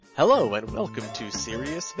Hello and welcome to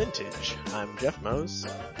Serious Vintage. I'm Jeff Mose.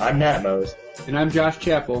 I'm Nat Mose. And I'm Josh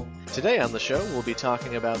Chappell. Today on the show we'll be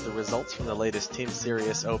talking about the results from the latest Team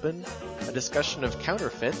Serious Open, a discussion of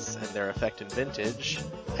counterfeits and their effect in Vintage,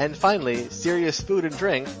 and finally, Serious Food and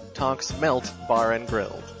Drink talks Melt Bar and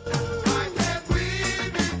Grilled.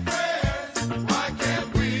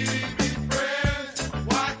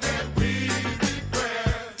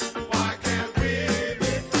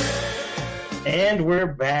 And we're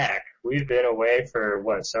back. We've been away for,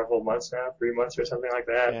 several months now? 3 months or something like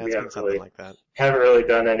that? Yeah, we haven't really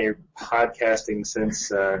done any podcasting since,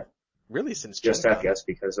 since just I guess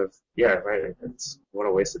because of, it's, what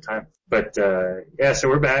a waste of time. But, so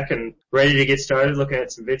we're back and ready to get started looking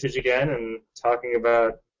at some vintage again and talking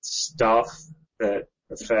about stuff that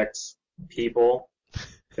affects people,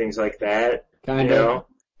 things like that. Kind of.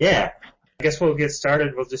 Yeah. I guess we'll get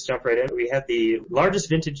started. We'll just jump right in. We had the largest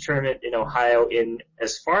vintage tournament in Ohio in,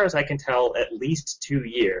 as far as I can tell, at least 2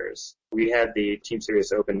 years. We had the Team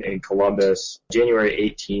Serious Open in Columbus,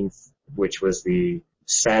 January 18th, which was the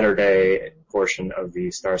Saturday portion of the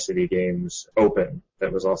Star City Games Open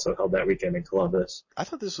that was also held that weekend in Columbus. I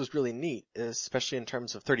thought this was really neat, especially in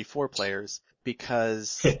terms of 34 players,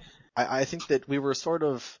 because I think that we were sort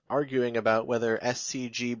of arguing about whether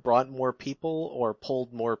SCG brought more people or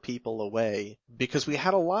pulled more people away, because we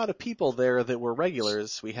had a lot of people there that were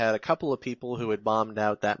regulars. We had a couple of people who had bombed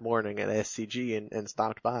out that morning at SCG and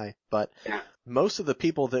stopped by, but most of the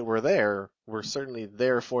people that were there were certainly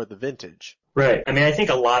there for the vintage. Right. I mean, I think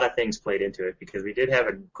a lot of things played into it because we did have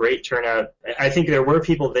a great turnout. I think there were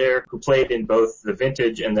people there who played in both the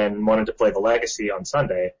vintage and then wanted to play the legacy on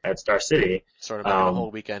Sunday at Star City. Sort of making a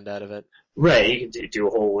whole weekend out of it. Right. You can do a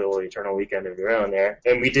whole little eternal weekend of your own there.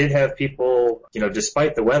 And we did have people,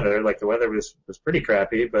 despite the weather, the weather was pretty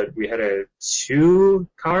crappy, but we had 2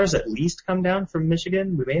 cars at least come down from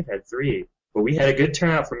Michigan. We may have had 3. But we had a good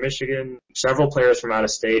turnout from Michigan, several players from out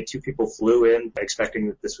of state, 2 people flew in expecting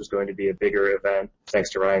that this was going to be a bigger event, thanks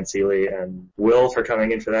to Ryan Seeley and Will for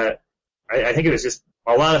coming in for that. I think it was just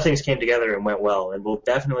a lot of things came together and went well, and we'll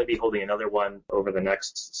definitely be holding another one over the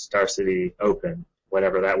next Star City Open,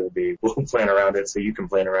 whenever that will be. We'll plan around it so you can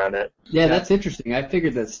plan around it. Yeah, that's interesting. I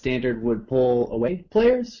figured that Standard would pull away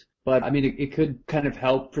players. But, I mean, it could kind of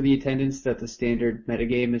help for the attendance that the Standard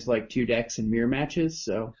metagame is like 2 decks and mirror matches,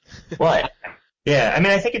 so. Well, yeah, I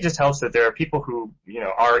mean, I think it just helps that there are people who,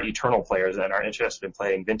 are Eternal players and are interested in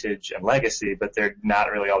playing Vintage and Legacy, but they're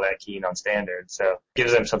not really all that keen on Standard. So it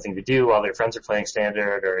gives them something to do while their friends are playing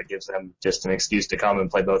Standard, or it gives them just an excuse to come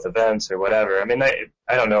and play both events or whatever. I mean, I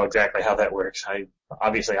don't know exactly how that works.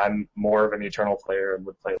 Obviously, I'm more of an Eternal player and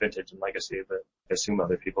would play Vintage and Legacy, but I assume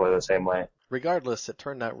other people are the same way. Regardless, it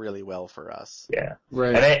turned out really well for us. Yeah.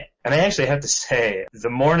 Right. And I actually have to say, the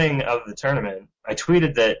morning of the tournament, I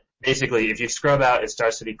tweeted that basically if you scrub out at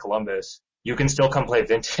Star City Columbus, you can still come play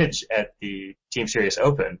Vintage at the Team Serious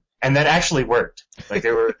Open. And that actually worked.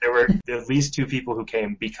 There were at least 2 people who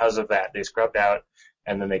came because of that. They scrubbed out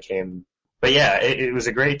and then they came. But yeah, it was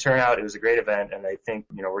a great turnout. It was a great event, and I think,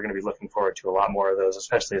 we're going to be looking forward to a lot more of those,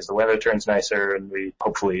 especially as the weather turns nicer and we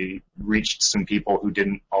hopefully reached some people who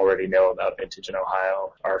didn't already know about Vintage in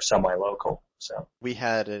Ohio or semi-local. So we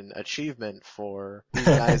had an achievement for these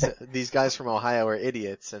guys. These guys from Ohio are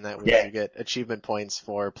idiots, and that was you get achievement points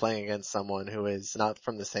for playing against someone who is not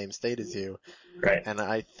from the same state as you. Right. And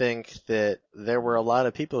I think that there were a lot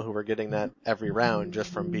of people who were getting that every round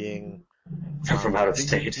just from being from out of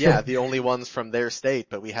state. Yeah, the only ones from their state,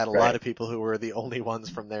 but we had a lot of people who were the only ones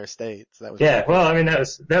from their state. So that was well, I mean, that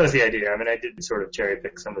was the idea. I mean, I did sort of cherry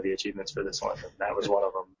pick some of the achievements for this one, and that was one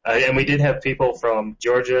of them. And we did have people from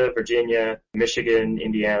Georgia, Virginia, Michigan,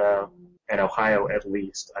 Indiana, and Ohio at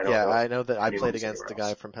least. I know that I played against a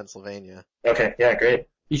guy from Pennsylvania. Okay, yeah, great.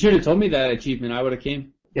 You should have told me that achievement. I would have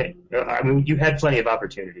came. Yeah, I mean, you had plenty of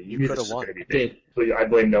opportunity. You could have won. I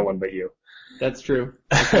blame no one but you. That's true.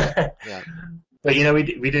 Yeah. But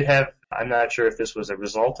we did have, I'm not sure if this was a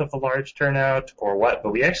result of the large turnout or what,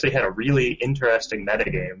 but we actually had a really interesting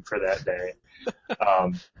metagame for that day.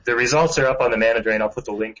 The results are up on the Mana Drain. I'll put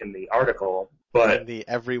the link in the article. But the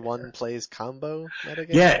everyone plays combo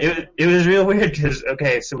metagame? Yeah, it was real weird because,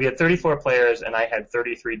 so we had 34 players and I had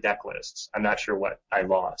 33 deck lists. I'm not sure what I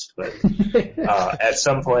lost, but at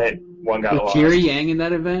some point one got lost. Jerry Yang in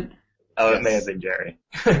that event? Oh, it may have been Jerry.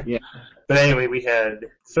 Yeah. But anyway, we had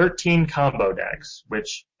 13 combo decks,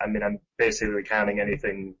 which, I mean, I'm basically counting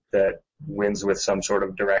anything that wins with some sort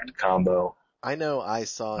of direct combo. I know I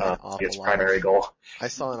saw an awful its primary goal. I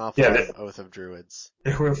saw an awful lot of Oath of Druids.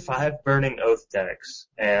 There were 5 Burning Oath decks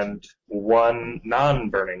and 1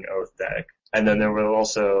 non-Burning Oath deck. And then there were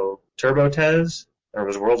also Turbo Tez, There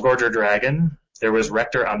was World Gorger Dragon. There was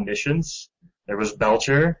Rector Omniscience. There was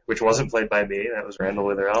Belcher, which wasn't played by me. That was Randall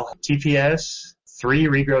Witherell. TPS, 3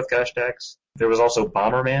 Regrowth Gush decks. There was also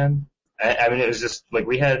Bomberman. I mean, it was just like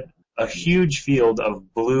we had a huge field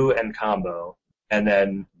of blue and combo, and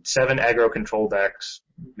then 7 aggro control decks,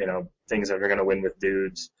 things that are going to win with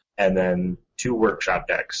dudes, and then 2 workshop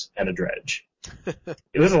decks and a dredge.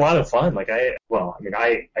 It was a lot of fun. I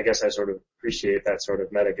guess I sort of appreciate that sort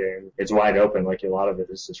of metagame. It's wide open. Like a lot of it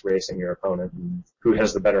is just racing your opponent and who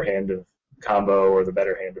has the better hand of combo or the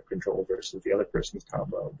better hand of control versus the other person's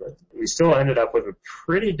combo. But we still ended up with a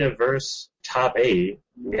pretty diverse top 8.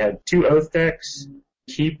 We had 2 Oath decks,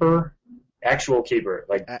 Keeper, actual Keeper,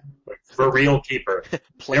 like for real Keeper.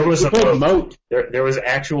 There was a moat. There was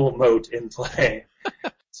actual moat in play.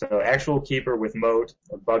 So actual Keeper with moat,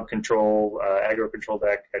 a bug control, aggro control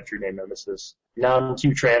deck, had True Name Nemesis.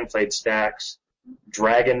 Non-Q-Tran played Stacks.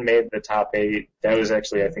 Dragon made the top 8. That was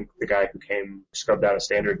actually, I think, the guy who scrubbed out a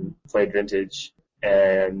standard and played Vintage.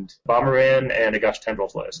 And Bomberman and a Gush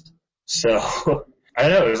Tendrils list. So, I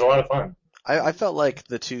don't know, it was a lot of fun. I felt like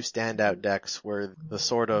the 2 standout decks were the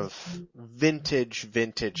sort of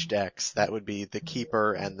vintage decks. That would be the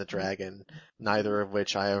Keeper and the Dragon, neither of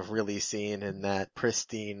which I have really seen in that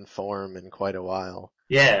pristine form in quite a while.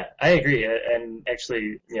 Yeah, I agree. And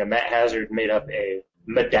actually, Matt Hazard made up a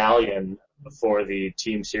medallion for the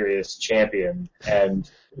Team Series champion. And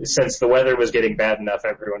since the weather was getting bad enough,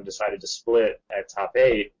 everyone decided to split at top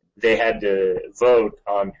 8. They had to vote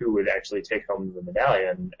on who would actually take home the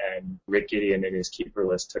medallion, and Rick Gideon in his Keeper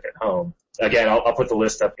list took it home. Again, I'll put the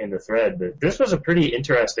list up in the thread, but this was a pretty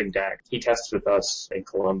interesting deck. He tested with us in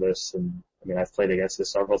Columbus, and I've played against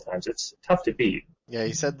this several times. It's tough to beat. Yeah,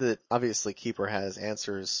 he said that obviously Keeper has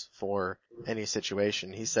answers for any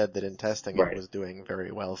situation. He said that in testing it was doing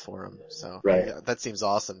very well for him. So yeah, that seems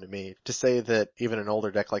awesome to me. To say that even an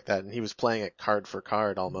older deck like that, and he was playing it card for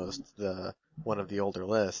card almost, one of the older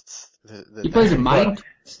lists. He plays a Mind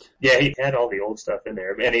Twist. Yeah, he had all the old stuff in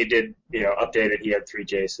there. And he did, update it. He had 3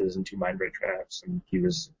 Jaces and 2 Mindbreak Traps, and he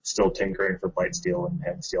was still tinkering for Blightsteel and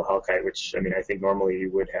had Steel Hellkite, which, I think normally he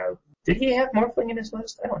would have. Did he have Morphling in his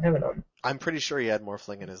list? I don't have it on. I'm pretty sure he had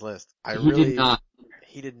Morphling in his list. He did not.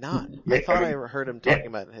 He did not. I thought I heard him talking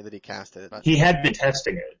about that he casted it. He had been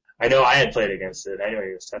testing it. I know I had played against it. I know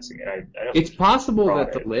he was testing it. It's possible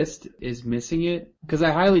that the list is missing it, because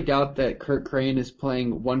I highly doubt that Kurt Crane is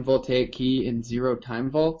playing 1 Voltaic Key and 0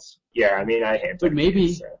 Time Vaults. Yeah, I hand. But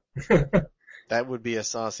maybe. That would be a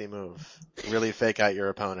saucy move. Really fake out your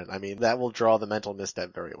opponent. That will draw the mental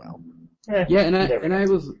misstep very well. Yeah, and I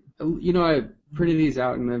was, I printed these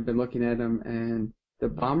out and I've been looking at them, and the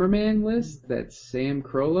Bomberman list, that's Sam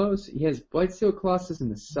Krolos, he has Blightsteel Colossus in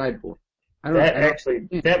the sideboard.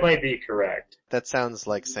 That might be correct. That sounds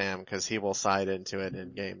like Sam, because he will side into it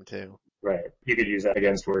in game too. Right. You could use that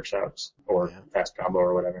against workshops or fast combo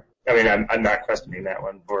or whatever. I'm not questioning that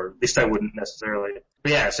one, or at least I wouldn't necessarily.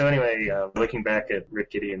 But yeah, so anyway, looking back at Rick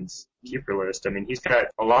Gideon's Keeper list, he's got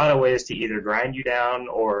a lot of ways to either grind you down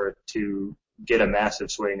or to get a massive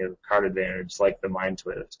swing of card advantage like the Mind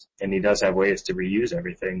Twist. And he does have ways to reuse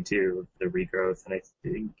everything too, the regrowth, and I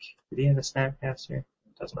think, did he have a Snapcaster?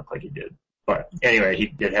 Doesn't look like he did. But anyway, he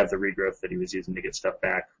did have the regrowth that he was using to get stuff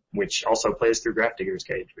back, which also plays through Grafdigger's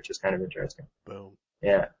Cage, which is kind of interesting. Boom.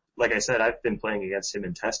 Yeah. Like I said, I've been playing against him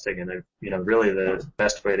in testing, and really the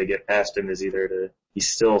best way to get past him is either he's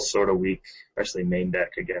still sort of weak, especially main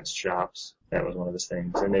deck against shops. That was one of his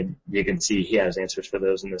things. And then you can see he has answers for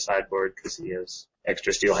those in the sideboard because he has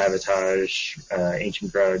extra Steel Habitage,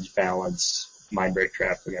 Ancient Grudge, Balance, Mindbreak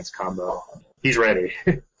Trap against combo. He's ready.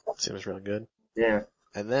 Seems real good. Yeah.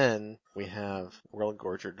 And then we have World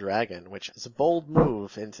Gorger Dragon, which is a bold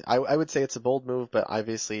move. And I would say it's a bold move, but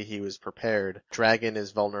obviously he was prepared. Dragon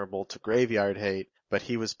is vulnerable to graveyard hate, but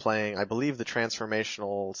he was playing, I believe, the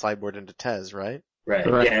transformational sideboard into Tez, right? Right.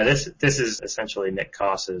 Yeah, this is essentially Nick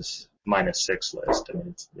Koss's -6 list.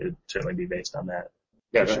 It'd certainly be based on that.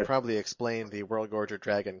 Yeah, we should probably explain the World Gorger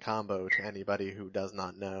Dragon combo to anybody who does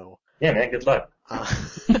not know. Yeah, man, good luck.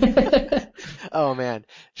 Oh man,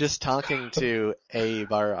 just talking to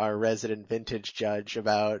Abe, our resident vintage judge,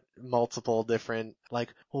 about multiple different,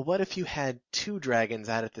 what if you had 2 dragons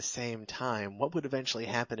out at the same time? What would eventually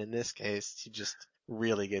happen in this case? He just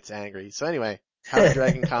really gets angry. So anyway, how the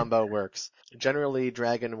dragon combo works. Generally,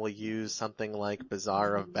 dragon will use something like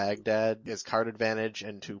Bazaar of Baghdad as card advantage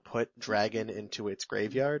and to put dragon into its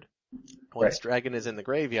graveyard. Once dragon is in the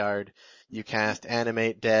graveyard, you cast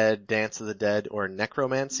Animate Dead, Dance of the Dead, or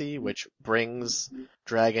Necromancy, which brings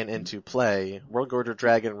dragon into play. World Gorger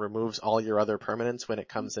Dragon removes all your other permanents when it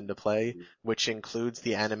comes into play, which includes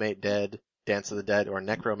the Animate Dead, Dance of the Dead or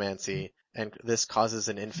Necromancy, and this causes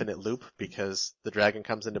an infinite loop because the dragon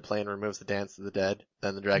comes into play and removes the Dance of the Dead,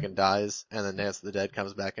 then the dragon dies, and then Dance of the Dead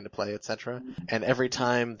comes back into play, etc. And every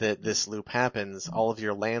time that this loop happens, all of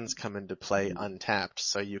your lands come into play untapped,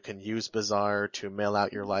 so you can use Bazaar to mill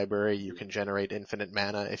out your library, you can generate infinite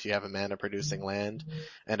mana if you have a mana-producing land,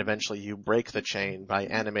 and eventually you break the chain by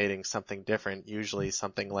animating something different, usually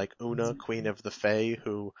something like Una, Queen of the Fae,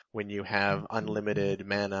 who, when you have unlimited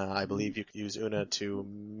mana, I believe you can use Una to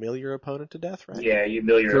mill your opponent to death, right? Yeah, you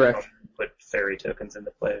mill your Correct. opponent, put fairy tokens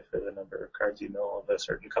into play for the number of cards you mill of a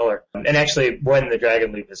certain color. And actually, when the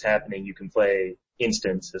Dragon Leap is happening, you can play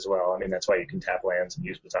instants as well. I mean, that's why you can tap lands and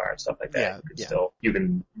use Bazaar and stuff like that. You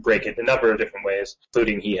can break it in a number of different ways,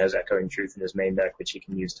 including he has Echoing Truth in his main deck, which he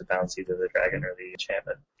can use to bounce either the dragon or the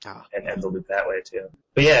enchantment, and end the loop that way too.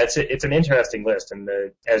 But yeah, it's an interesting list, and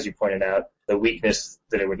as you pointed out, the weakness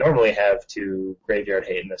that it would normally have to Graveyard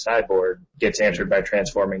Hate in the sideboard gets answered by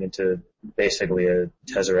transforming into basically a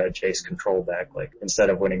Tezzeret Chase control deck. Like, instead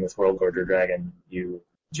of winning with Worldgorger Dragon, you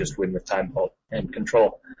just win with Time Vault and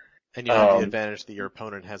control. And you have the advantage that your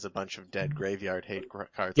opponent has a bunch of dead Graveyard Hate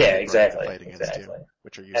cards. Yeah, exactly. You,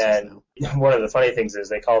 which are useless now. One of the funny things is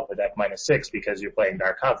they call the deck -6 because you're playing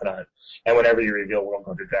Dark Confidant, and whenever you reveal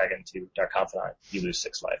Worldgorger Dragon to Dark Confidant, you lose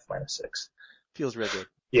 6 life, -6. Feels real good.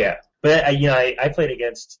 Yeah. But, I played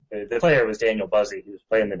against, the player was Daniel Buzzy, who was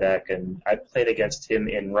playing the deck, and I played against him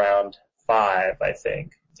in round 5, I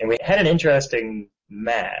think. And we had an interesting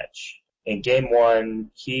match. In game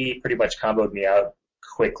 1, he pretty much comboed me out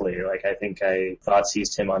quickly. Like, I think I thought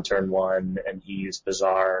seized him on turn 1, and he used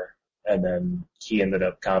Bazaar, and then he ended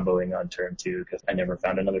up comboing on turn 2 because I never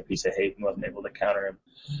found another piece of hate and wasn't able to counter him.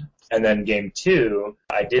 And then game 2,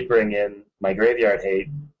 I did bring in my Graveyard Hate,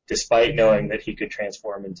 despite knowing that he could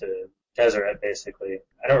transform into Tezzeret, basically.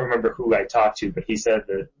 I don't remember who I talked to, but he said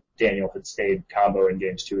that Daniel had stayed combo in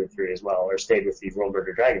games 2 and 3 as well, or stayed with the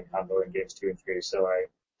Worldgorger Dragon combo in games 2 and 3, so I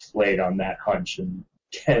played on that hunch and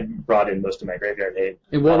brought in most of my Graveyard Hate.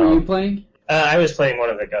 And what were you playing? I was playing one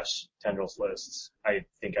of the Gush Tendrils lists. I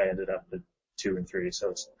think I ended up with 2 and 3, so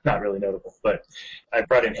it's not really notable. But I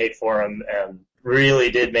brought in Hate for him and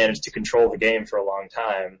really did manage to control the game for a long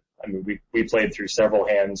time. I mean, we played through several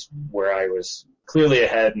hands where I was clearly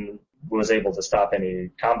ahead and was able to stop any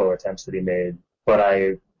combo attempts that he made, but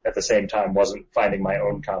I, at the same time, wasn't finding my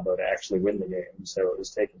own combo to actually win the game, so it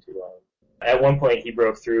was taking too long. At one point, he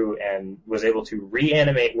broke through and was able to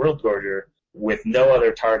reanimate Worldgorger with no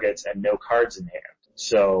other targets and no cards in hand.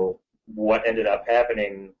 So what ended up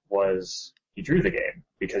happening was he drew the game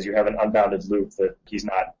because you have an unbounded loop that he's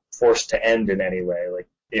not forced to end in any way. Like,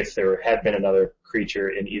 if there had been another creature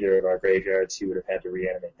in either of our graveyards, he would have had to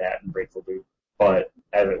reanimate that and break the loop. But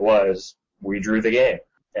as it was, we drew the game.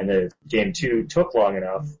 And the game 2 took long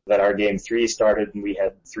enough that our game 3 started and we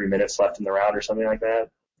had 3 minutes left in the round or something like that.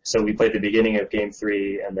 So we played the beginning of game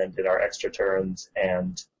 3 and then did our extra turns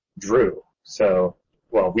and drew. So,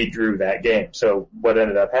 well, we drew that game. So what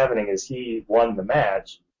ended up happening is he won the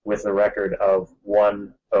match with a record of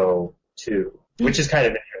 1-0-2, which is kind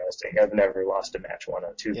of interesting. I've never lost a match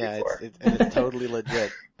 1-0-2 before. It's totally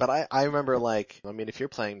legit. But I remember, if you're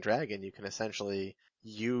playing Dragon, you can essentially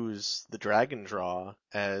use the Dragon draw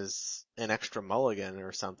as an extra mulligan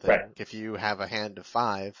or something. Right. If you have a hand of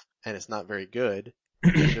 5 and it's not very good,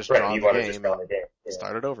 you can just draw the game and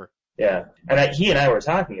start it over. Yeah. And he and I were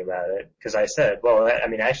talking about it because I said, well,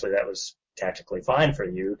 actually that was tactically fine for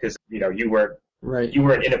you because, you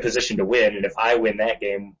weren't in a position to win. And if I win that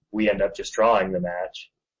game, we end up just drawing the match.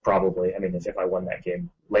 Probably. I mean, if I won that game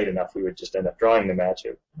late enough, we would just end up drawing the match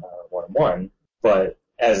at 1-1. But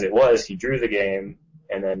as it was, he drew the game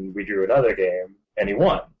and then we drew another game and he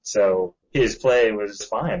won. So his play was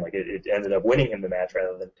fine. Like it ended up winning him the match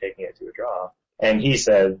rather than taking it to a draw. And he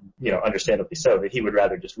said, understandably so, that he would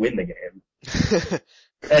rather just win the game.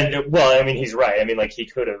 And, well, he's right. He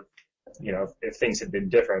could have, if things had been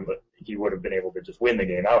different, but he would have been able to just win the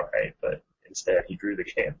game outright, but instead he drew the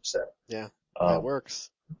game, so. Yeah, that works.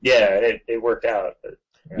 Yeah, it worked out. But,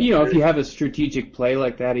 if you have a strategic play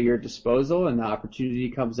like that at your disposal and the opportunity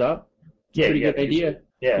comes up, pretty good idea.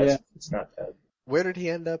 Yeah. It's not bad. Where did he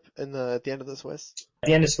end up at the end of the Swiss? At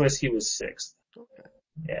the end of Swiss, he was 6th. Okay.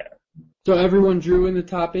 Yeah. So everyone drew in the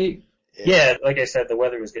top 8? Yeah, like I said, the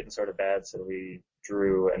weather was getting sort of bad, so we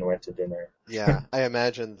drew and went to dinner. Yeah, I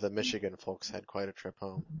imagine the Michigan folks had quite a trip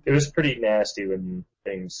home. It was pretty nasty when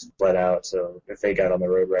things bled out, so if they got on the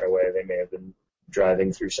road right away, they may have been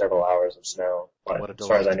driving through several hours of snow. But What a as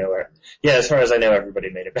far as I know, everybody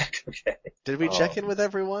made it back okay. Did we check in with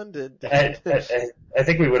everyone? I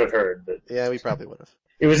think we would have heard, but yeah, we probably would have.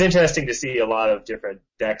 It was interesting to see a lot of different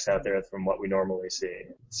decks out there from what we normally see.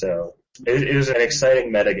 So it was an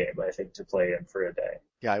exciting metagame, I think, to play in for a day.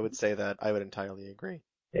 Yeah, I would say that. I would entirely agree.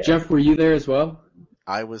 Yeah. Jeff, were you there as well?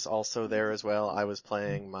 I was also there as well. I was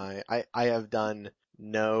playing I have done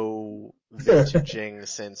no vintaging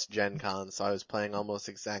since Gen Con, so I was playing almost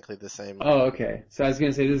exactly the same. Oh, okay. So I was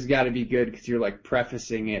going to say this has got to be good because you're like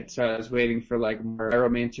prefacing it. So I was waiting for like more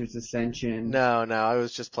Aeromancer's Ascension. No, I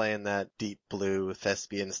was just playing that deep blue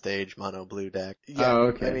Thespian stage mono blue deck. Yeah, oh,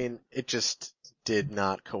 okay. I mean, it just did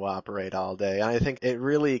not cooperate all day. I think it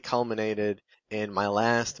really culminated in my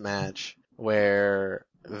last match where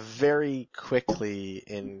very quickly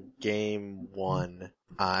in game 1,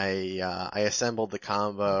 I assembled the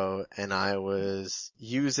combo and I was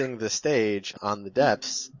using the stage on the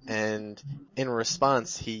depths, and in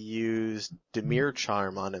response he used Dimir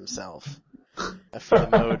Charm on himself for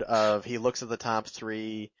the mode of he looks at the top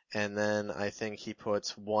 3 and then I think he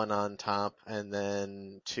puts 1 on top and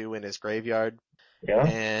then 2 in his graveyard. Yeah.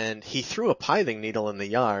 And he threw a Pithing Needle in the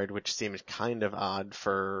yard, which seemed kind of odd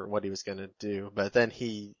for what he was going to do. But then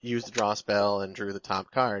he used the draw spell and drew the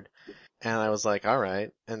top card. And I was like,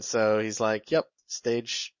 alright. And so he's like, yep,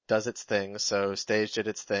 stage does its thing. So stage did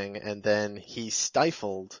its thing. And then he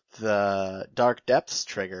stifled the Dark Depths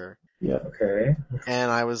trigger. Yeah, okay.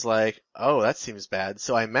 And I was like, oh, that seems bad.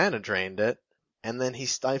 So I mana drained it. And then he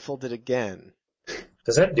stifled it again.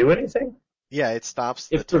 Does that do anything? Yeah, it stops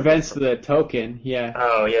It prevents the token, yeah.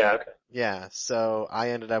 Oh, yeah, okay. Yeah, so I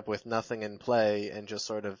ended up with nothing in play and just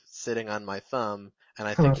sort of sitting on my thumb. And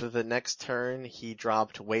I think that the next turn he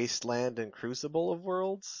dropped Wasteland and Crucible of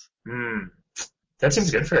Worlds. That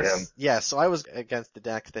seems good for him. Yeah, so I was against the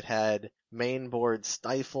deck that had main board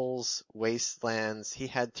Stifles, Wastelands. He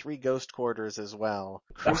had 3 Ghost Quarters as well,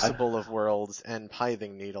 Crucible of Worlds, and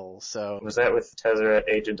Pithing Needle. So was that with Tezzeret,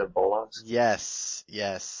 Agent of Bolas? Yes.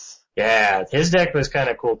 Yeah, his deck was kind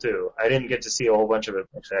of cool too. I didn't get to see a whole bunch of it.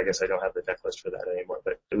 Actually, I guess I don't have the deck list for that anymore,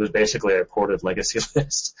 but it was basically a ported legacy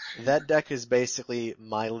list. That deck is basically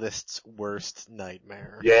my list's worst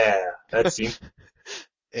nightmare. Yeah, that seems...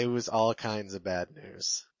 It was all kinds of bad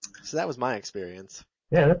news. So that was my experience.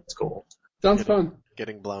 Yeah, that's cool. Sounds fun.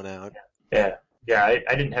 Getting blown out. Yeah,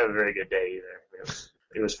 I didn't have a very good day either.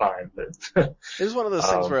 It was fine, but it was one of those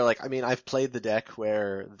things where, like, I mean, I've played the deck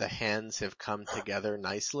where the hands have come together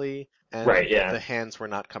nicely, and the hands were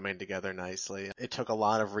not coming together nicely. It took a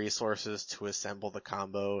lot of resources to assemble the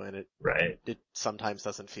combo, and it sometimes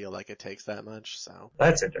doesn't feel like it takes that much. So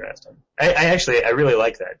that's interesting. I really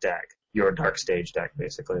like that deck. Your Dark Stage deck,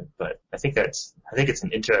 basically, but I think it's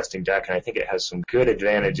an interesting deck, and I think it has some good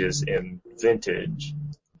advantages in Vintage.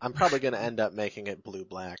 I'm probably going to end up making it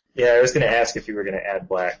blue-black. Yeah, I was going to ask if you were going to add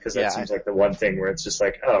black, because that seems like the one thing where it's just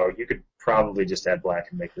like, oh, you could probably just add black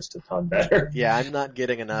and make this a ton better. Yeah, I'm not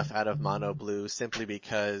getting enough out of mono blue simply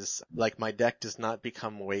because, like, my deck does not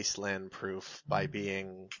become wasteland-proof by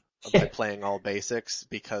playing all basics,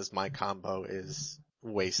 because my combo is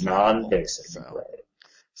wasteland. Non-basic, right.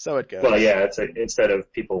 So it goes. Well, yeah, it's instead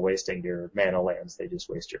of people wasting your mana lands, they just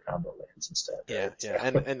waste your combo lands instead. Yeah, right?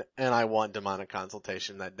 yeah, and I want Demonic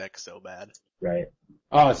Consultation, that deck so bad. Right.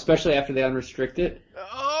 Oh, especially after they unrestrict it?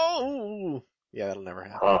 Oh! Yeah, that'll never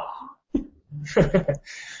happen. Oh.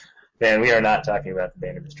 Man, we are not talking about the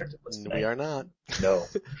Banned and Restricted list tonight. We are not. No.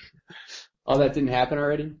 Oh, that didn't happen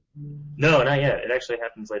already? No, not yet. It actually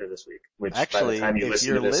happens later this week. Which actually, by the time if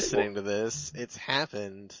you're listening to this, it's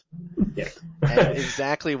happened. Yeah. And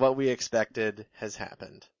exactly what we expected has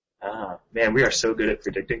happened. Ah, man, we are so good at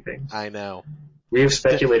predicting things. I know. We have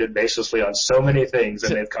speculated baselessly on so many things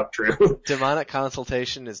and they've come true. Demonic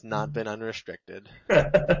Consultation has not been unrestricted.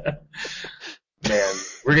 Man,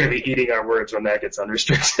 we're going to be eating our words when that gets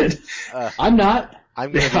unrestricted. I'm not.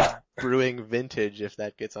 I'm going to be brewing Vintage if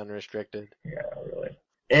that gets unrestricted. Yeah, really.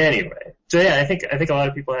 Anyway, so yeah, I think a lot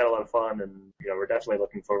of people had a lot of fun, and we're definitely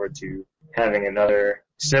looking forward to having another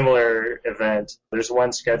similar event. There's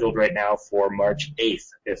one scheduled right now for March 8th.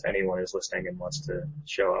 If anyone is listening and wants to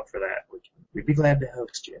show up for that, we'd be glad to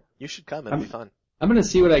host you. You should come. It'll be fun. I'm going to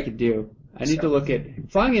see what I can do. I need to look at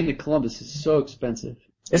flying into Columbus is so expensive.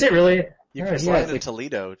 Is it really? You can fly into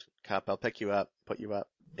Toledo, Cup. I'll pick you up, put you up.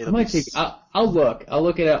 I'll look. I'll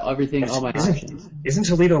look at everything, all my options. Isn't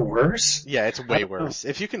Toledo worse? Yeah, it's way worse.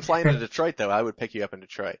 If you can fly into Detroit, though, I would pick you up in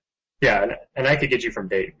Detroit. Yeah, and I could get you from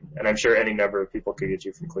Dayton, and I'm sure any number of people could get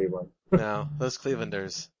you from Cleveland. No, those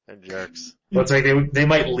Clevelanders are jerks. Well, it's like they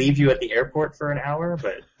might leave you at the airport for an hour,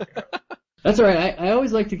 but That's all right. I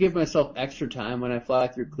always like to give myself extra time when I fly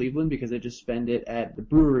through Cleveland because I just spend it at the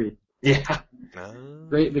brewery. Yeah.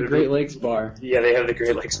 The Great Lakes Bar. Yeah, they have the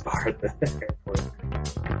Great Lakes Bar at the airport.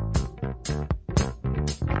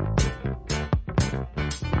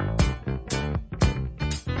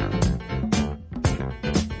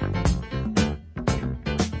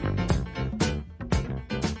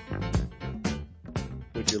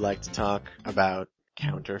 Would you like to talk about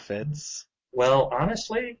counterfeits? Well,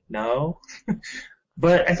 honestly, no.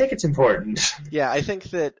 But I think it's important. Yeah, I think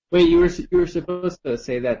that... Wait, you were supposed to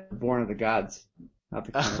say that Born of the Gods, not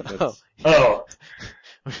the counterfeits. Oh.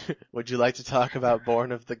 Would you like to talk about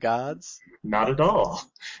Born of the Gods? Not at all.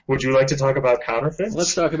 Would you like to talk about counterfeits?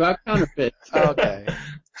 Let's talk about counterfeits. Okay.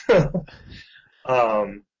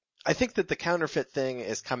 I think that the counterfeit thing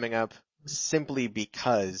is coming up simply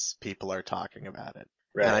because people are talking about it.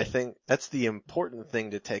 Right. And I think that's the important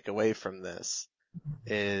thing to take away from this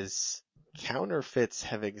is counterfeits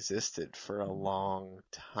have existed for a long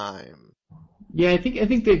time. Yeah, I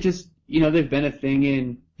think they've just, they've been a thing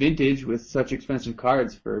in vintage with such expensive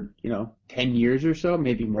cards for, 10 years or so,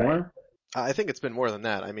 maybe more. Right. I think it's been more than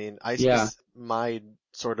that. I mean, my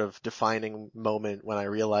sort of defining moment when I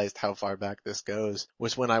realized how far back this goes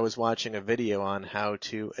was when I was watching a video on how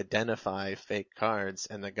to identify fake cards,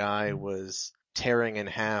 and the guy was tearing in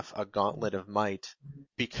half a Gauntlet of Might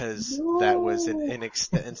because that was an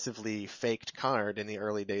inexpensively faked card in the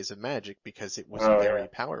early days of Magic because it was very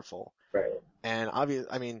powerful. Right. And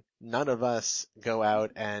none of us go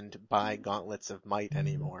out and buy Gauntlets of Might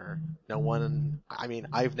anymore. No one,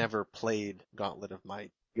 I've never played Gauntlet of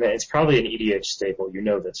Might. Man, it's probably an EDH staple. You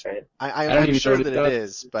know this, right? I'm sure that it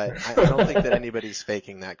is, but I don't think that anybody's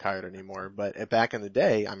faking that card anymore. But back in the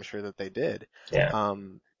day, I'm sure that they did. Yeah.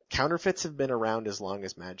 Counterfeits have been around as long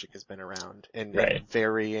as Magic has been around in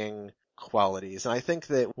varying qualities. And I think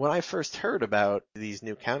that when I first heard about these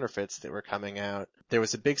new counterfeits that were coming out, there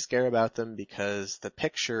was a big scare about them because the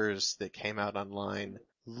pictures that came out online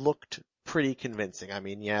looked pretty convincing. I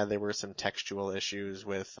mean, yeah, there were some textual issues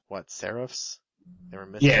with serifs? They were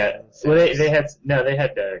missing. Yeah, well, they had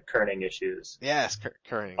kerning issues. Yes,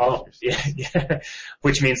 kerning issues. Yeah,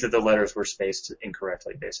 which means that the letters were spaced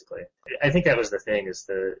incorrectly, basically. I think that was the thing.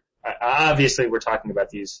 Obviously we're talking about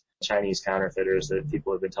these Chinese counterfeiters that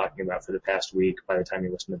people have been talking about for the past week. By the time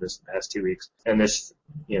you listen to this, the past 2 weeks, and this,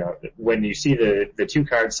 when you see the two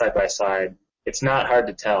cards side by side, it's not hard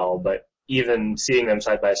to tell. But even seeing them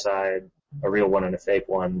side by side, a real one and a fake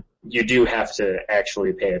one, you do have to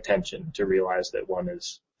actually pay attention to realize that one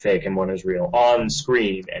is fake and one is real on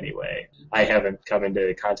screen anyway. I haven't come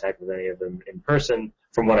into contact with any of them in person.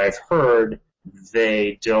 From what I've heard,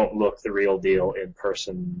 they don't look the real deal in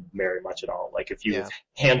person very much at all. Like if you've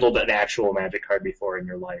handled an actual Magic card before in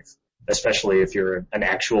your life, especially if you're an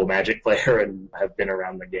actual Magic player and have been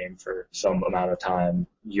around the game for some amount of time,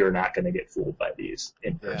 you're not going to get fooled by these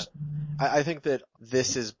in person. I think that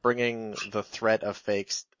this is bringing the threat of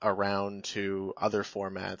fakes around to other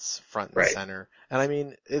formats front and center. And I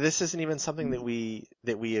mean, this isn't even something that we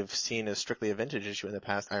have seen as strictly a vintage issue in the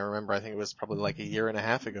past. I remember, I think it was probably like a year and a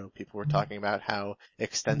half ago, people were talking about how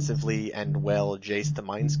extensively and well Jace the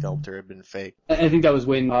Mind Sculptor had been faked. I think that was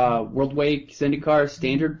when Worldwake Zendikar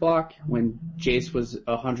standard block, when Jace was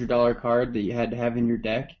a $100 card that you had to have in your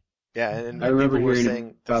deck. Yeah, and I remember people were hearing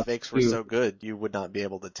saying the fakes were so good you would not be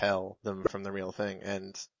able to tell them from the real thing,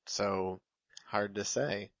 and so hard to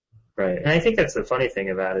say. Right, and I think that's the funny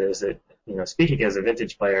thing about it is that, speaking as a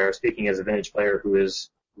vintage player who is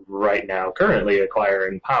right now currently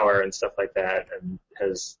acquiring power and stuff like that, and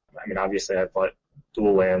obviously I've bought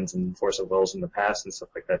dual lands and Force of Wills in the past and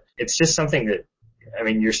stuff like that. It's just something that,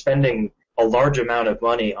 you're spending a large amount of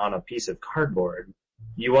money on a piece of cardboard.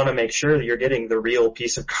 You want to make sure that you're getting the real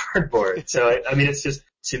piece of cardboard. So, it's just,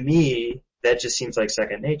 to me, that just seems like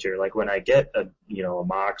second nature. Like when I get a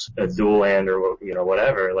Mox, a dual land or,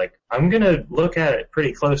 whatever, like I'm going to look at it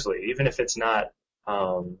pretty closely, even if it's not,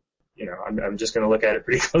 I'm just going to look at it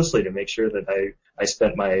pretty closely to make sure that I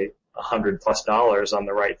spent my $100+ on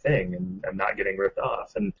the right thing and I'm not getting ripped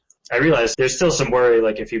off. And I realize there's still some worry,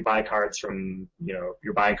 like if you buy cards from,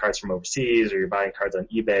 you're buying cards from overseas or you're buying cards on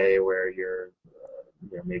eBay where you're,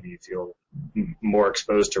 maybe you feel more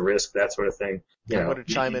exposed to risk, that sort of thing. I want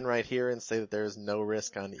to chime in right here and say that there's no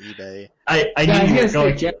risk on eBay. I knew you were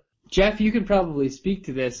going to. Jeff, you can probably speak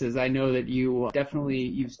to this, as I know that you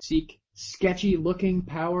seek sketchy looking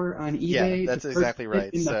power on eBay. Yeah, that's exactly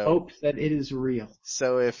right. In the hope that it is real.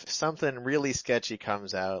 So if something really sketchy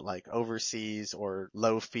comes out, like overseas or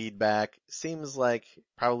low feedback, seems like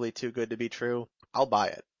probably too good to be true, I'll buy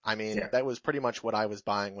it. That was pretty much what I was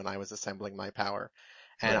buying when I was assembling my power.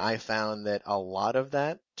 And I found that a lot of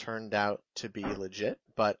that turned out to be legit,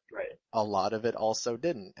 but a lot of it also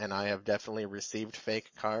didn't. And I have definitely received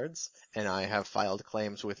fake cards, and I have filed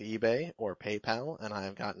claims with eBay or PayPal, and I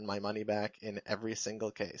have gotten my money back in every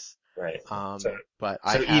single case. Right. But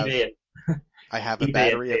eBay I have a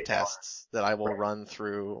battery of tests that I will run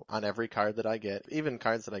through on every card that I get. Even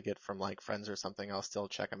cards that I get from like friends or something, I'll still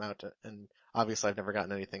check them out. And obviously I've never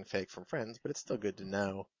gotten anything fake from friends, but it's still good to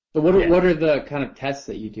know. So what are the kind of tests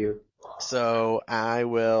that you do? So I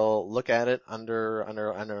will look at it under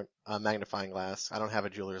a magnifying glass. I don't have a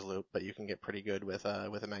jeweler's loupe, but you can get pretty good with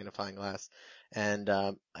a magnifying glass. And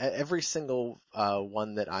every single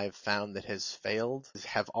one that I've found that has failed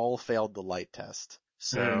have all failed the light test.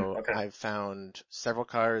 So I've found several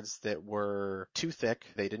cards that were too thick.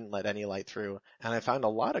 They didn't let any light through. And I found a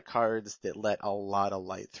lot of cards that let a lot of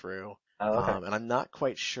light through. And I'm not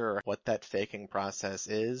quite sure what that faking process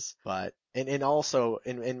is, but, and also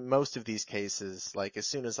in most of these cases, like as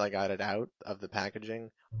soon as I got it out of the packaging,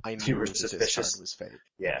 I knew that this card was fake.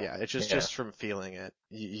 Yeah, it's just from feeling it,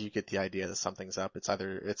 you get the idea that something's up. It's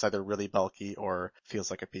either really bulky or feels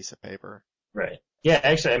like a piece of paper. Right. Yeah,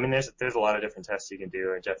 actually, I mean, there's a lot of different tests you can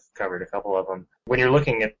do, and Jeff covered a couple of them. When you're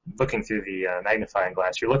looking through the magnifying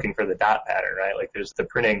glass, you're looking for the dot pattern, right? Like there's the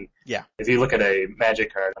printing. Yeah. If you look at a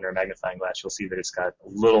Magic card under a magnifying glass, you'll see that it's got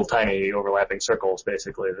little tiny overlapping circles,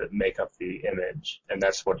 basically, that make up the image, and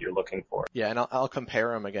that's what you're looking for. Yeah, and I'll compare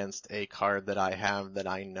them against a card that I have that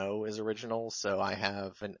I know is original. So I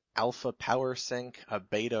have an Alpha Power Sink, a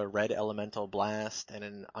Beta Red Elemental Blast, and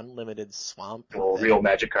an Unlimited Swamp. Well, real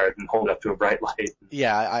Magic card and hold up to a bright light.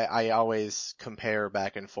 Yeah, I always compare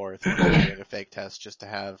back and forth when I'm doing a fake test just to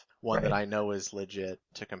have one that I know is legit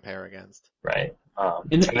to compare against. Right.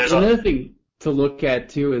 And another thing to look at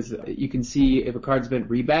too is you can see if a card's been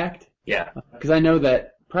rebacked. Yeah. Because I know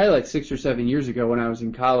that probably like 6 or 7 years ago when I was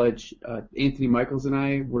in college, Anthony Michaels and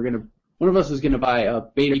I one of us was gonna buy a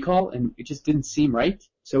Beta Recall, and it just didn't seem right.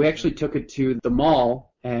 So we actually took it to the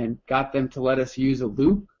mall and got them to let us use a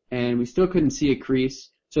loupe, and we still couldn't see a crease.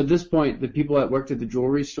 So at this point, the people that worked at the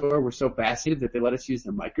jewelry store were so fascinated that they let us use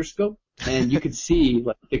their microscope, and you could see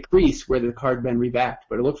like the crease where the card had been rebacked,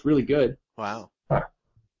 but it looks really good. Wow.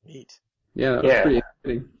 Neat. Yeah, that was pretty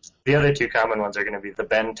exciting. The other two common ones are going to be the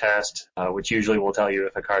bend test, which usually will tell you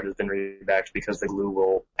if a card has been rebacked because the glue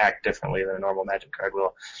will act differently than a normal Magic card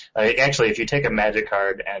will. Actually, if you take a Magic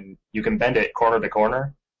card and you can bend it corner to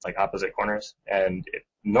corner, like opposite corners, and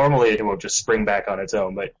normally it will just spring back on its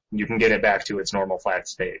own, but you can get it back to its normal flat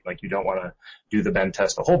state. Like you don't want to do the bend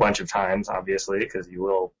test a whole bunch of times, obviously, because you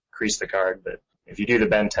will crease the card, but if you do the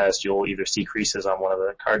bend test, you'll either see creases on one of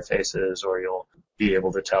the card faces, or you'll be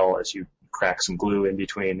able to tell as you crack some glue in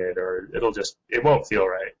between it, or it won't feel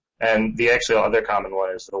right. And the actual other common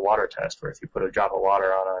one is the water test, where if you put a drop of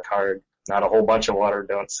water on a card, not a whole bunch of water,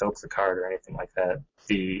 don't soak the card or anything like that.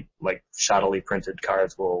 The, like, shoddily printed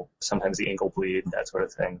cards sometimes the ink will bleed, that sort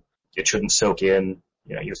of thing. It shouldn't soak in.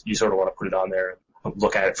 You know, you sort of want to put it on there,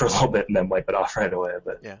 look at it for a little bit, and then wipe it off right away.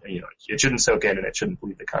 But, you know, it shouldn't soak in and it shouldn't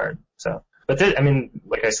bleed the card. So, but I mean,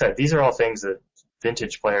 like I said, these are all things that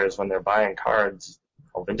vintage players, when they're buying cards,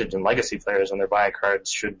 or vintage and legacy players, when they're buying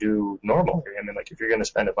cards, should do normally. I mean, like, if you're going to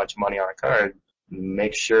spend a bunch of money on a card,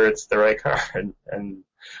 make sure it's the right card. And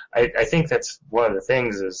I think that's one of the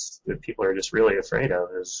things is that people are just really afraid of,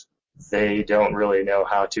 is they don't really know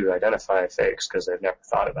how to identify fakes because they've never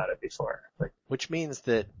thought about it before. Which means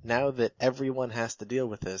that now that everyone has to deal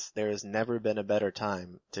with this, there has never been a better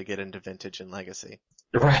time to get into vintage and legacy.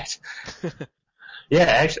 Right. Yeah,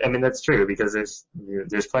 actually, I mean, that's true, because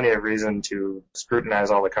there's plenty of reason to scrutinize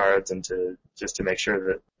all the cards and to make sure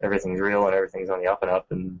that everything's real and everything's on the up and up,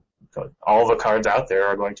 and all the cards out there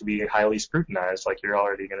are going to be highly scrutinized. Like, you're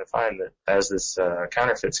already going to find that as this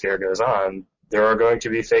counterfeit scare goes on, there are going to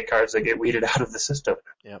be fake cards that get weeded out of the system.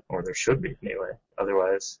 Yep. Or there should be, anyway.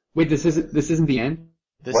 Otherwise. Wait, this isn't the end?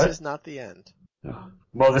 This is not the end. Oh.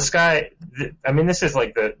 Well, this is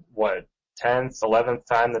like the, 10th, 11th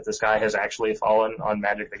time that this guy has actually fallen on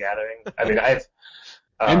Magic the Gathering. I mean,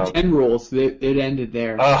 M10 rules, it ended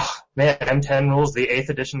there. Oh, man, M10 rules, the 8th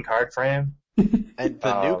edition card frame. And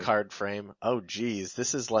the new card frame, oh geez,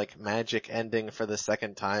 this is like Magic ending for the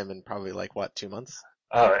second time in probably 2 months?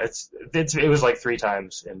 Oh, it was like 3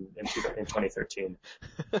 times in 2013.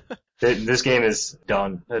 This game is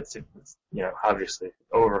done. It's obviously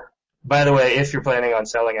over. By the way, if you're planning on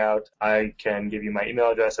selling out, I can give you my email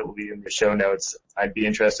address. It will be in the show notes. I'd be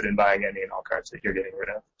interested in buying any and all cards that you're getting rid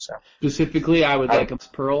of. So specifically, I would like a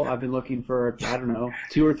Pearl. I've been looking for,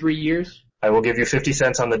 2 or 3 years. I will give you 50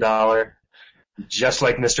 cents on the dollar. just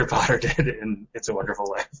like Mr. Potter did in It's a Wonderful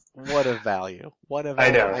Life. What a value. What a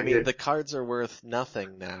I value. know. I mean, the cards are worth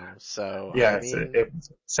nothing now, so. Yeah, I mean,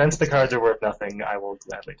 since the cards are worth nothing, I will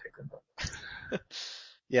gladly take them.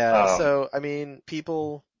 yeah, so, I mean,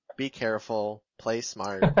 people, be careful, play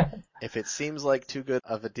smart. If it seems like too good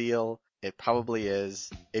of a deal, it probably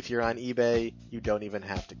is. If you're on eBay, you don't even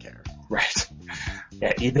have to care. Right.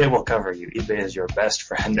 Yeah, eBay will cover you. eBay is your best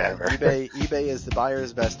friend ever. eBay is the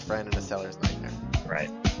buyer's best friend and a seller's nightmare.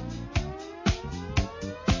 Right.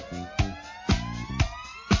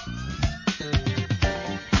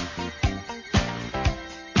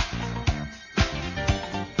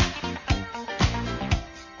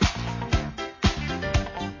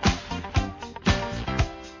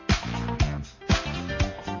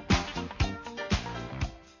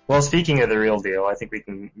 Well, speaking of the real deal, I think we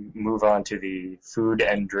can move on to the food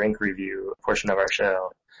and drink review portion of our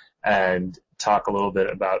show and talk a little bit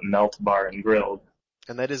about Melt Bar and Grilled.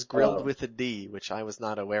 And that is grilled with a D, which I was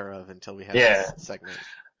not aware of until we had Yeah. this segment.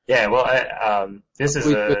 Yeah, well, this is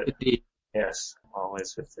With the D. yes,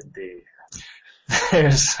 always with the D.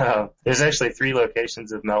 There's actually 3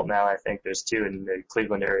 locations of Melt now. I think there's 2 in the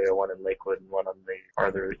Cleveland area, 1 in Lakewood, and 1 on the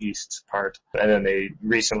farther east part. And then they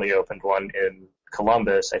recently opened one in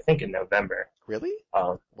Columbus, I think in November. Really?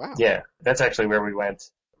 Wow. Wow. Yeah, that's actually where we went.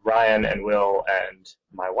 Ryan and Will and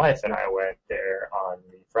my wife and I went there on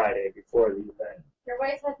the Friday before the event. Your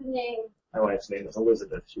wife has a name. My wife's name is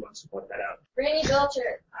Elizabeth. She wants to point that out. Brandy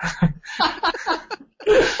Belcher.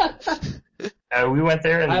 We went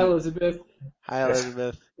there and Hi, Elizabeth. Hi,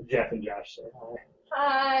 Elizabeth. Jeff and Josh say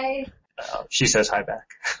Hi. hi. She says hi back.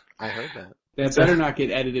 I heard that. That better not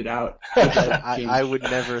get edited out. I would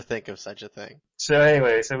never think of such a thing. So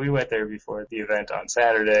anyway, we went there before the event on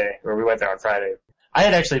Saturday, or we went there on Friday. I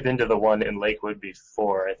had actually been to the one in Lakewood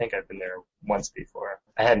before. I think I've been there once before.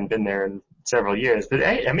 I hadn't been there in several years, but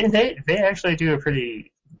I mean, they actually do a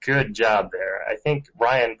pretty good job there. I think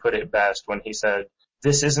Ryan put it best when he said,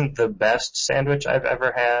 "This isn't the best sandwich I've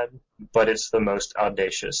ever had, but it's the most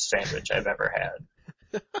audacious sandwich I've ever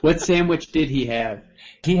had." What sandwich did he have?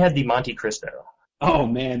 He had the Monte Cristo. Oh,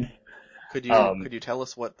 man. Could you tell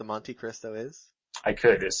us what the Monte Cristo is? I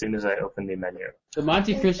could, as soon as I opened the menu. The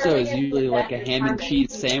Monte Cristo is usually like a ham and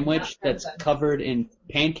cheese sandwich that's covered in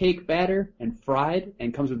pancake batter and fried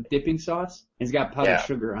and comes with dipping sauce. And it's got powdered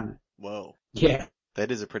sugar on it. Whoa. Yeah.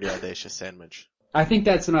 That is a pretty audacious sandwich. I think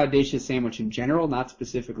that's an audacious sandwich in general, not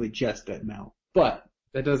specifically just at Mel. But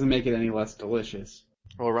that doesn't make it any less delicious.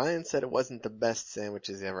 Well, Ryan said it wasn't the best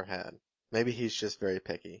sandwiches he ever had. Maybe he's just very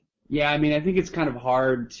picky. Yeah, I mean, I think it's kind of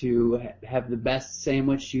hard to have the best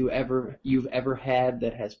sandwich you've ever had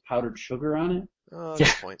that has powdered sugar on it. Oh, good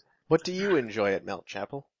point. What do you enjoy at Melt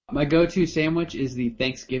Chapel? My go-to sandwich is the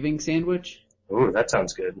Thanksgiving sandwich. Ooh, that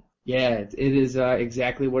sounds good. Yeah, it is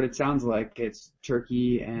exactly what it sounds like. It's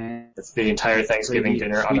turkey and It's the entire Thanksgiving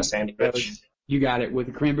dinner on a sandwich. potatoes. You got it, with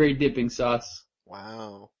a cranberry dipping sauce.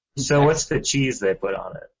 Wow. So what's the cheese they put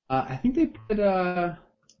on it? I think they put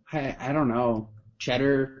I don't know,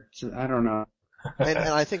 cheddar. I don't know. And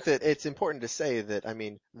I think that it's important to say that, I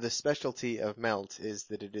mean, the specialty of Melt is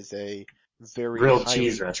that it is a very Grilled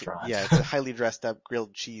cheese restaurant. Yeah, it's a highly dressed up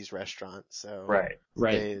grilled cheese restaurant. So Right.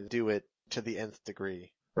 they do it to the nth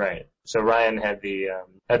degree. Right. So Ryan had the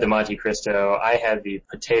Monte Cristo. I had the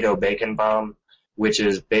potato bacon bomb, which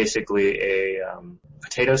is basically a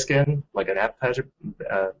potato skin, like an appetizer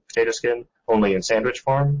potato skin, only in sandwich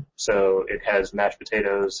form. So it has mashed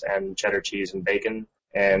potatoes and cheddar cheese and bacon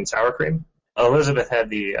and sour cream. Elizabeth had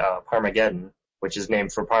the Parmageddon, which is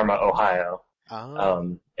named for Parma, Ohio,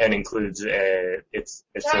 and includes it's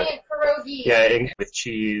Giant pierogi. yeah, with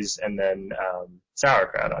cheese and then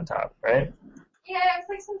sauerkraut on top, right? Yeah, it's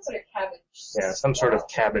like some sort of cabbage. Yeah, some sort of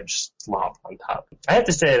cabbage slop on top. I have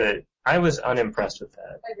to say that I was unimpressed with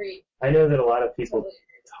that. Agreed. I know that a lot of people Totally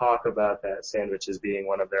talk about that sandwich as being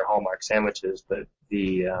one of their hallmark sandwiches, but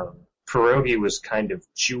the pierogi was kind of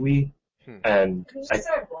chewy, and It's just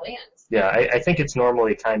sort of bland. yeah, I think it's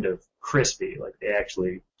normally kind of crispy. Like they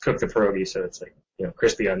actually cook the pierogi so it's like, you know,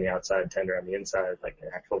 crispy on the outside, tender on the inside, like an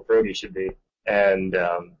actual pierogi should be. And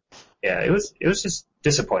yeah, it was just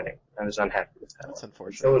disappointing. I was unhappy with that. That's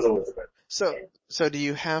unfortunate. So was Elizabeth. So do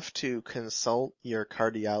you have to consult your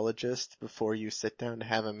cardiologist before you sit down to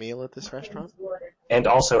have a meal at this restaurant? And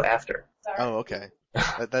also after. Sorry. Oh, okay.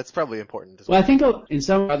 That's probably important as Well, well. I think in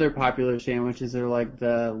some other popular sandwiches, they're like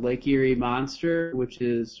the Lake Erie Monster, which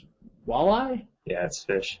is walleye, Yeah, it's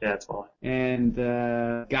fish. Yeah, it's walleye. and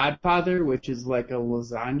the Godfather, which is like a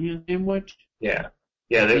lasagna sandwich. Yeah.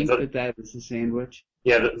 Yeah, I think that is a sandwich.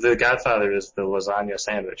 Yeah, the Godfather is the lasagna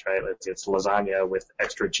sandwich, right? It's lasagna with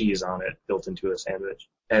extra cheese on it built into a sandwich.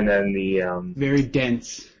 And then Very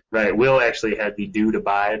dense. right, Will actually had the Dude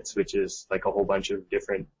Abides, which is like a whole bunch of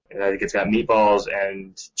different, I think it's got meatballs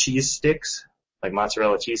and cheese sticks, like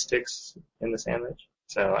mozzarella cheese sticks in the sandwich.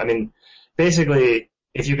 So, I mean, basically,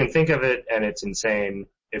 if you can think of it and it's insane,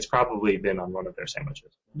 it's probably been on one of their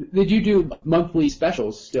sandwiches. Did you do monthly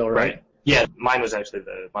specials still, right? Yeah, mine was actually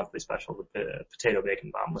the monthly special. The potato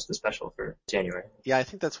bacon bomb was the special for January. Yeah, I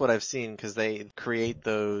think that's what I've seen because they create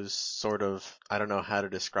those sort of, I don't know how to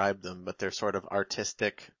describe them, but they're sort of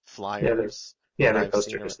artistic flyers. Yeah, I've they're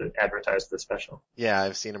posters that advertise the special. Yeah,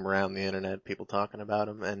 I've seen them around the internet, people talking about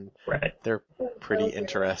them, and they're pretty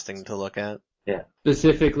interesting to look at. Yeah.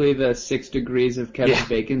 Specifically the 6 degrees of Kevin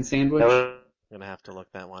Bacon sandwich. I'm gonna have to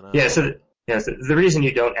look that one up. Yeah, so the reason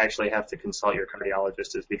you don't actually have to consult your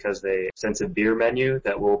cardiologist is because they sense a beer menu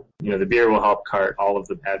that will, the beer will help cart all of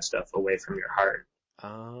the bad stuff away from your heart.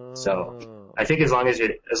 Oh. So I think as long as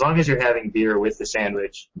you're having beer with the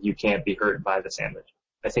sandwich, you can't be hurt by the sandwich.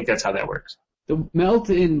 I think that's how that works. The Melt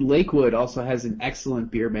in Lakewood also has an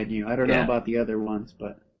excellent beer menu. I don't know about the other ones,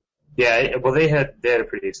 but yeah, well they had a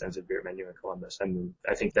pretty extensive beer menu in Columbus, and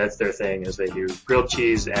I think that's their thing is they do grilled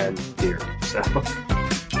cheese and beer. So.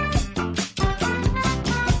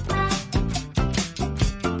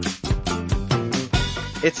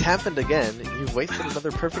 It's happened again. You've wasted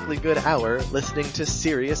another perfectly good hour listening to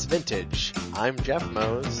Serious Vintage. I'm Jeff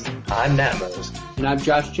Mose. I'm Nat Mose. And I'm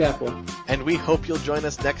Josh Chappell. And we hope you'll join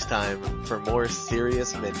us next time for more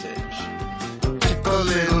Serious Vintage. Take a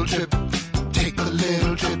little trip, take a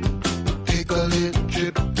little trip, take a little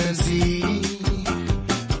trip and see.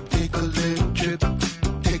 Take a little trip,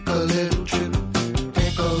 take a little trip,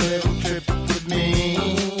 take a little trip with me.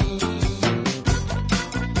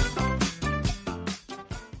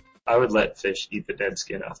 I would let fish eat the dead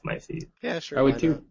skin off my feet. Yeah, sure. I would why too. not?